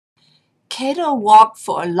Kato walked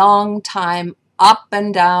for a long time up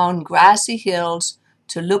and down grassy hills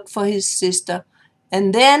to look for his sister,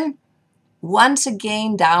 and then once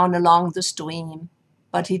again down along the stream,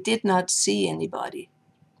 but he did not see anybody.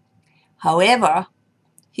 However,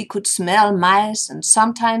 he could smell mice and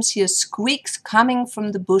sometimes hear squeaks coming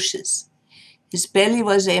from the bushes. His belly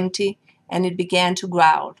was empty and it began to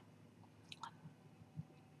growl.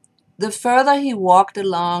 The further he walked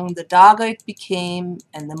along, the darker it became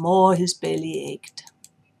and the more his belly ached.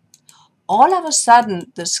 All of a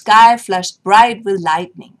sudden, the sky flashed bright with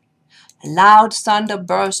lightning. A loud thunder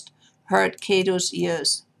burst hurt Kato's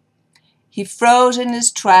ears. He froze in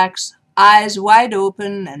his tracks, eyes wide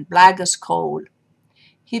open and black as coal.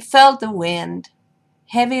 He felt the wind.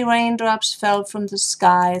 Heavy raindrops fell from the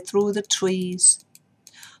sky through the trees.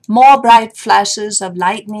 More bright flashes of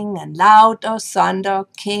lightning and louder thunder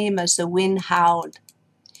came as the wind howled.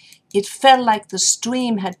 It felt like the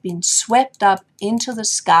stream had been swept up into the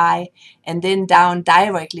sky and then down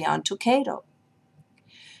directly onto Kato.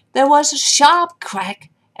 There was a sharp crack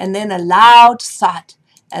and then a loud thud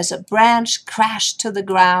as a branch crashed to the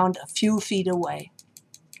ground a few feet away.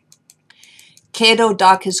 Kato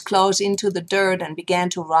dug his claws into the dirt and began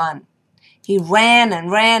to run. He ran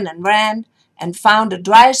and ran and ran and found a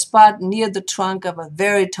dry spot near the trunk of a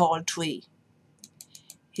very tall tree.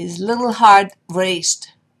 His little heart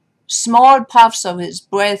raced. Small puffs of his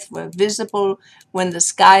breath were visible when the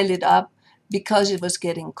sky lit up because it was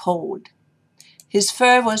getting cold. His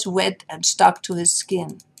fur was wet and stuck to his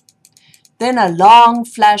skin. Then a long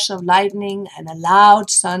flash of lightning and a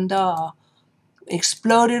loud thunder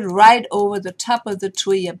exploded right over the top of the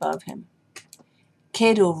tree above him.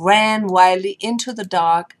 Kato ran wildly into the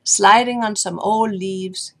dark, sliding on some old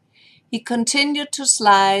leaves. He continued to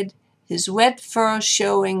slide, his wet fur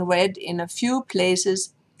showing red in a few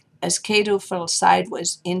places as Kato fell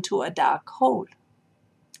sideways into a dark hole.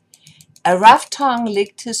 A rough tongue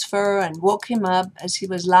licked his fur and woke him up as he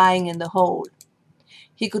was lying in the hole.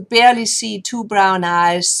 He could barely see two brown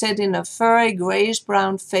eyes set in a furry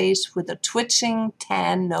grayish-brown face with a twitching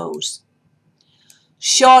tan nose.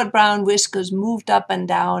 Short brown whiskers moved up and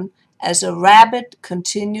down as a rabbit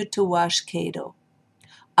continued to wash Kato.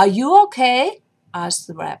 "Are you okay?" asked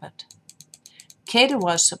the rabbit. Kato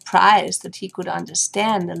was surprised that he could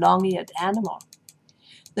understand the long-eared animal.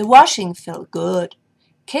 The washing felt good.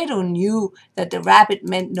 Kato knew that the rabbit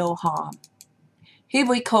meant no harm. He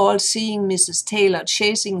recalled seeing Mrs. Taylor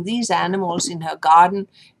chasing these animals in her garden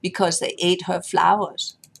because they ate her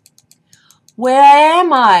flowers. "Where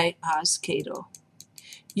am I?" asked Kato.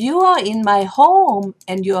 "You are in my home,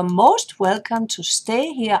 and you are most welcome to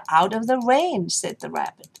stay here out of the rain," said the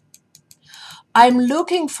rabbit. "I'm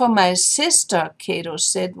looking for my sister," Kato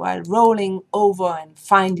said while rolling over and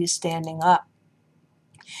finally standing up.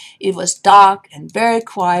 It was dark and very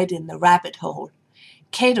quiet in the rabbit hole.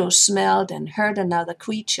 Kato smelled and heard another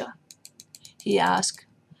creature. He asked,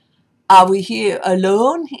 "Are we here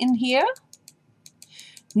alone in here?"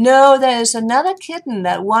 "No, there is another kitten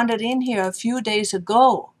that wandered in here a few days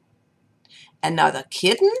ago." "Another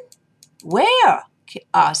kitten? Where?"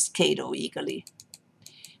 asked Kato eagerly.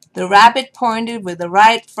 The rabbit pointed with the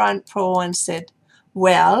right front paw and said,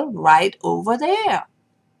 "Well, right over there."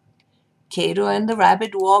 Kato and the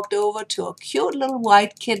rabbit walked over to a cute little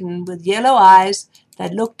white kitten with yellow eyes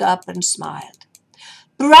that looked up and smiled.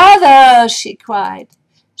 "Brother!" she cried.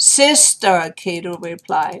 "Sister!" Kato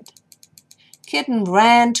replied. Kitten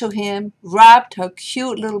ran to him, rubbed her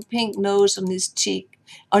cute little pink nose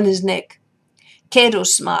on his neck. Kato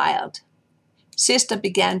smiled. Sister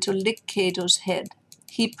began to lick Kato's head.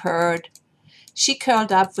 He purred. She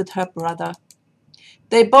curled up with her brother.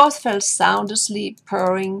 They both fell sound asleep,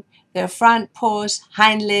 purring, their front paws,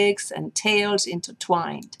 hind legs, and tails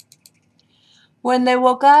intertwined. When they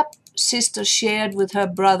woke up, Sister shared with her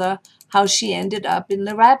brother how she ended up in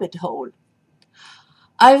the rabbit hole.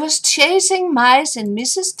 "I was chasing mice in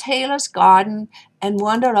Mrs. Taylor's garden and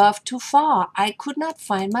wandered off too far. I could not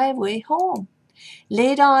find my way home.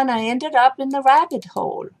 Later on, I ended up in the rabbit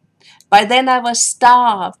hole. By then I was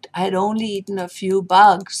starved. I had only eaten a few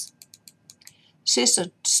bugs."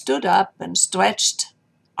 Sister stood up and stretched,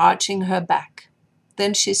 arching her back.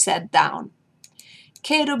 Then she sat down.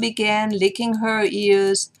 Kato began licking her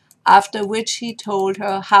ears, after which he told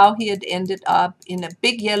her how he had ended up in a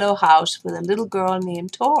big yellow house with a little girl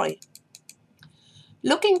named Tori.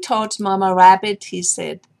 Looking towards Mama Rabbit, he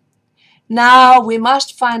said, "Now we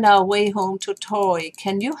must find our way home to Tori.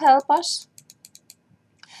 Can you help us?"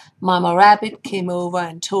 Mama Rabbit came over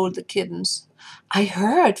and told the kittens, "I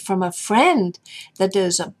heard from a friend that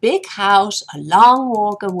there's a big house a long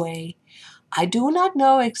walk away. I do not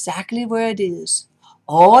know exactly where it is.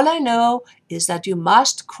 All I know is that you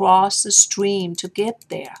must cross the stream to get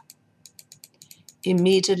there.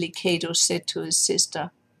 Immediately Kato said to his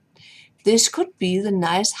sister, "This could be the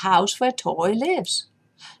nice house where Toy lives.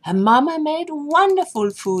 And Mama made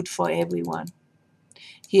wonderful food for everyone."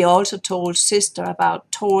 He also told Sister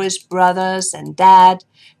about Toy's brothers and dad,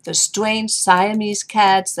 the strange Siamese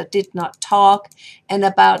cats that did not talk, and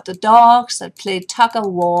about the dogs that played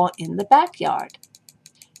tug-of-war in the backyard.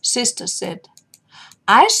 Sister said,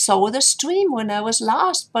 "I saw the stream when I was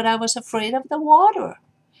lost, but I was afraid of the water."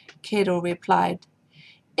 Kato replied,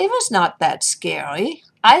 "It was not that scary.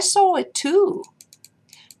 I saw it too."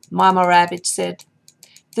 Mama Rabbit said,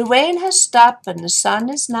 "The rain has stopped and the sun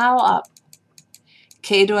is now up."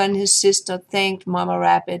 Kato and his sister thanked Mama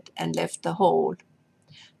Rabbit and left the hole.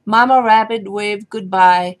 Mama Rabbit waved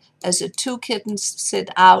goodbye as the two kittens set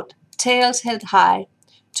out, tails held high,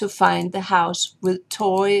 to find the house with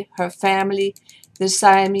Toy, her family, the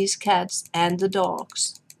Siamese cats, and the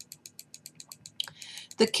dogs.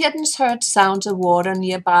 The kittens heard sounds of water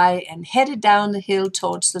nearby and headed down the hill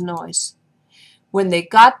towards the noise. When they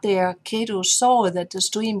got there, Kato saw that the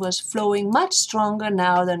stream was flowing much stronger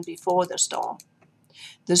now than before the storm.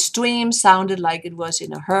 The stream sounded like it was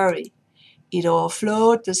in a hurry. It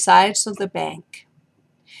overflowed the sides of the bank.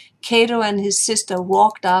 Kato and his sister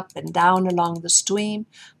walked up and down along the stream,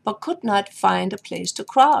 but could not find a place to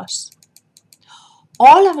cross.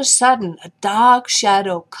 All of a sudden, a dark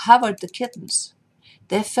shadow covered the kittens.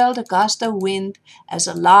 They felt a gust of wind as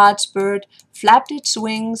a large bird flapped its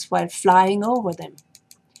wings while flying over them.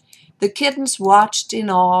 The kittens watched in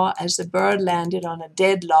awe as the bird landed on a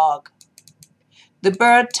dead log. The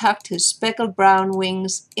bird tucked his speckled brown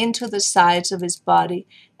wings into the sides of his body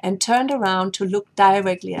and turned around to look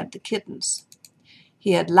directly at the kittens.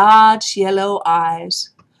 He had large yellow eyes.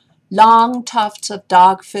 Long tufts of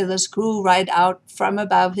dark feathers grew right out from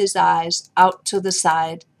above his eyes, out to the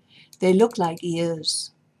side. They looked like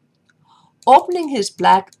ears. Opening his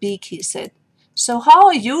black beak, he said, "So how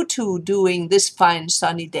are you two doing this fine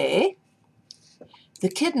sunny day?" The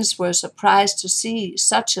kittens were surprised to see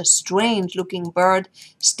such a strange-looking bird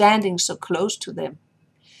standing so close to them.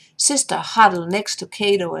 Sister huddled next to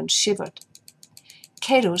Kato and shivered.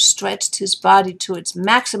 Kato stretched his body to its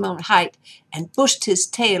maximum height and bushed his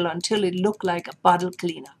tail until it looked like a bottle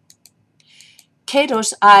cleaner.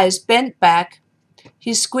 Kato's eyes bent back.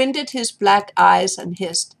 He squinted his black eyes and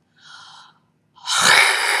hissed.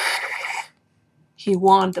 He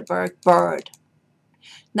warned the bird.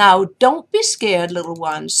 "Now, don't be scared, little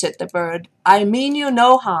one," said the bird. "I mean you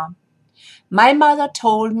no harm. My mother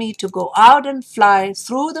told me to go out and fly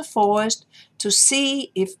through the forest to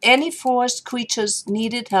see if any forest creatures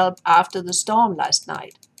needed help after the storm last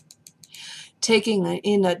night." Taking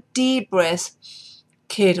in a deep breath,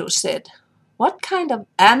 Kato said, "What kind of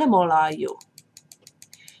animal are you?"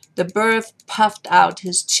 The bird puffed out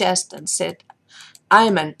his chest and said,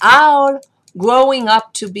 "I'm an owl, growing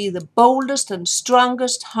up to be the boldest and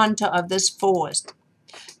strongest hunter of this forest.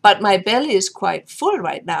 But my belly is quite full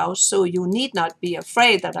right now, so you need not be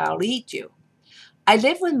afraid that I'll eat you. I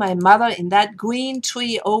live with my mother in that green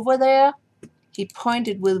tree over there." He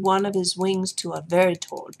pointed with one of his wings to a very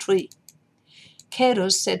tall tree. Kato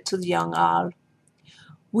said to the young owl,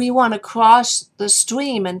 "We want to cross the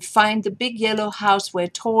stream and find the big yellow house where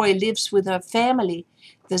Toy lives with her family,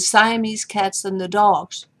 the Siamese cats and the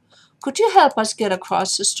dogs. Could you help us get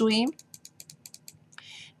across the stream?"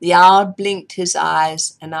 The owl blinked his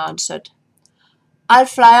eyes and answered, "I'll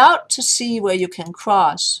fly out to see where you can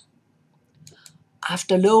cross."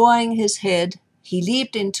 After lowering his head, he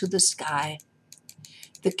leaped into the sky.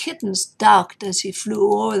 The kittens ducked as he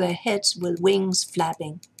flew over their heads with wings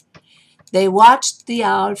flapping. They watched the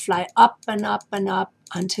owl fly up and up and up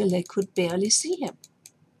until they could barely see him.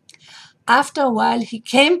 After a while, he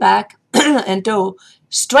came back and dove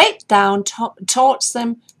straight down towards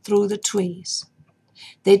them through the trees.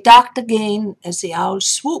 They ducked again as the owl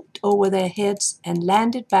swooped over their heads and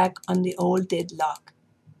landed back on the old dead log.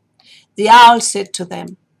 The owl said to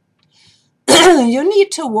them, "You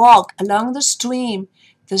need to walk along the stream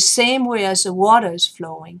the same way as the water is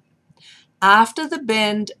flowing. After the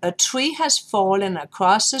bend, a tree has fallen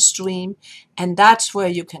across the stream, and that's where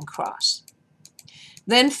you can cross.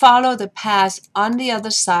 Then follow the path on the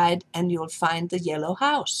other side, and you'll find the yellow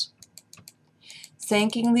house."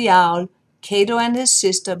 Thanking the owl, Kato and his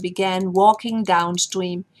sister began walking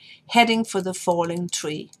downstream, heading for the falling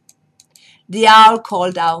tree. The owl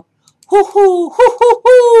called out, "Hoo-hoo,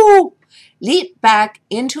 hoo-hoo-hoo!" leaped back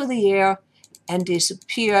into the air, and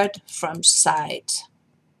disappeared from sight.